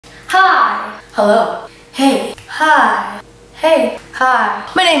Hi. Hello. Hey. Hi. Hey. Hi.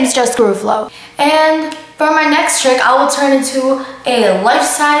 My name is Jessica Ruffolo, and for my next trick, I will turn into a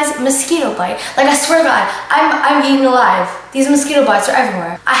life-size mosquito bite. Like, I swear to God, I'm eating alive. These mosquito bites are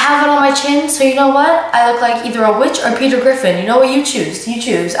everywhere. I have it on my chin, so you know what? I look like either a witch or Peter Griffin. You know what? You choose. You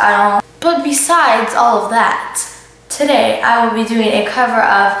choose. I don't. But besides all of that, today I will be doing a cover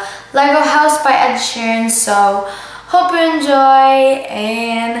of Lego House by Ed Sheeran. So hope you enjoy,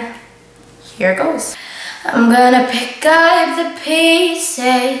 and here it goes. I'm gonna pick up the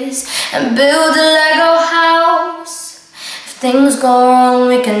pieces and build a Lego house. If things go wrong,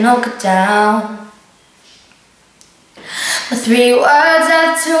 we can knock it down. My 3 words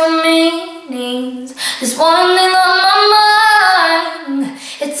have 2 meanings. There's one thing on my mind.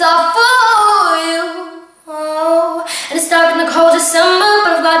 It's all for you. Oh, and it's dark in the cold December,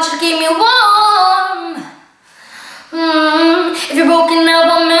 but I've got you to keep me warm. If you're broken, I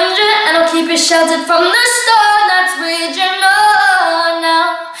won't mend you, and I'll keep you sheltered from the storm that's raging on.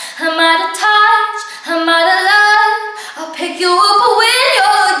 Now I'm out of touch, I'm out of love. I'll pick you up when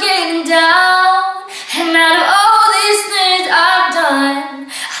you're getting down. And out of all these things I've done,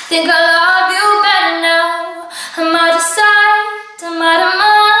 I think I love you better now. I'm out of sight, I'm out of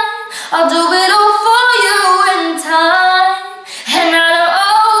mind. I'll do it all for you in time. And out of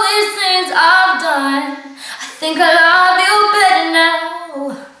all these things I've done, I think I love you better now.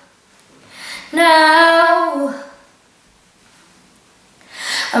 Now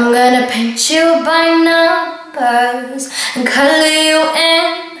I'm gonna paint you by numbers and color you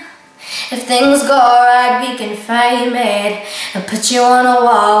in. If things go right, we can frame it and put you on a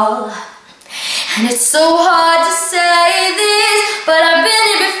wall. And it's so hard to say this, but I've been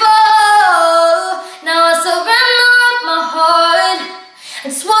here before. Now I surrender up my heart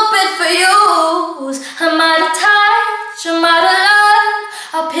and swap it for yours. I'm out of touch, I'm out of love.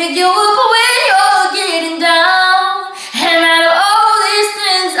 I'll pick you up when you're getting down. And out of all these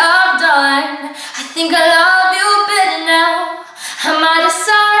things I've done, I think I love you better now. I'm out of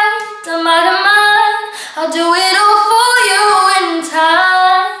sight, I'm out of mind. I'll do it all for you in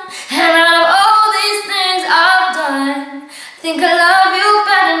time. And out of all these things I've done, I think I love you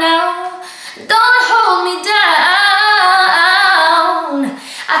better now. Don't hold me down.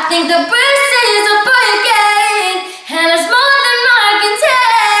 I think the breeze is a breaking, and it's more than I can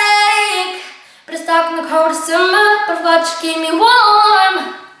take. But it's dark in the cold December, but watch you keep me warm.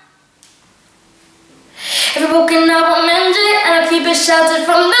 If you're broken, I won't mend it, and I'll keep it sheltered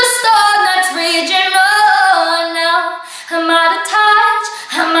from the storm that's raging on. Now I'm out of touch,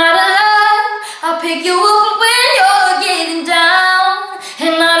 I'm out of love. I'll pick you up when you're getting down.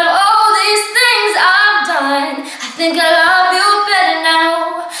 And out of all these things I've done, I think I love you better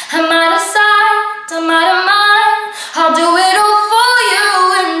now. I'm out of sight, I'm out of mind. I'll do it all for you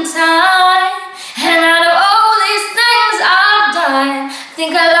in time. And out of all these things I've done, I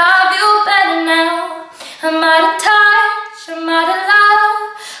think I love you better now. I'm out of touch, I'm out of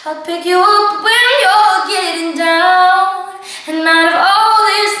love. I'll pick you up when you're getting down. And out of all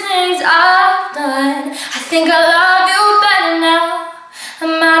these things I've done, I think I love you better now.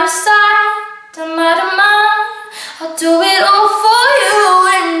 I'm out of sight, I'm out of mind. I'll do it all for you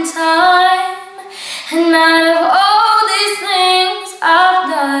in time. And out of all these things I've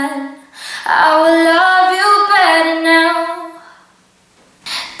done, I will love you better now.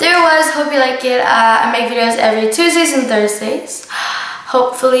 There it was. Hope you like it. I make videos every Tuesdays and Thursdays.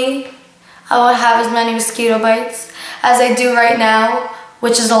 Hopefully I won't have as many mosquito bites as I do right now,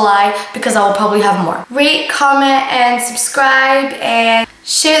 which is a lie because I will probably have more. Rate, comment, and subscribe, and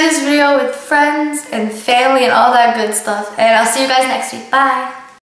share this video with friends and family and all that good stuff. And I'll see you guys next week. Bye.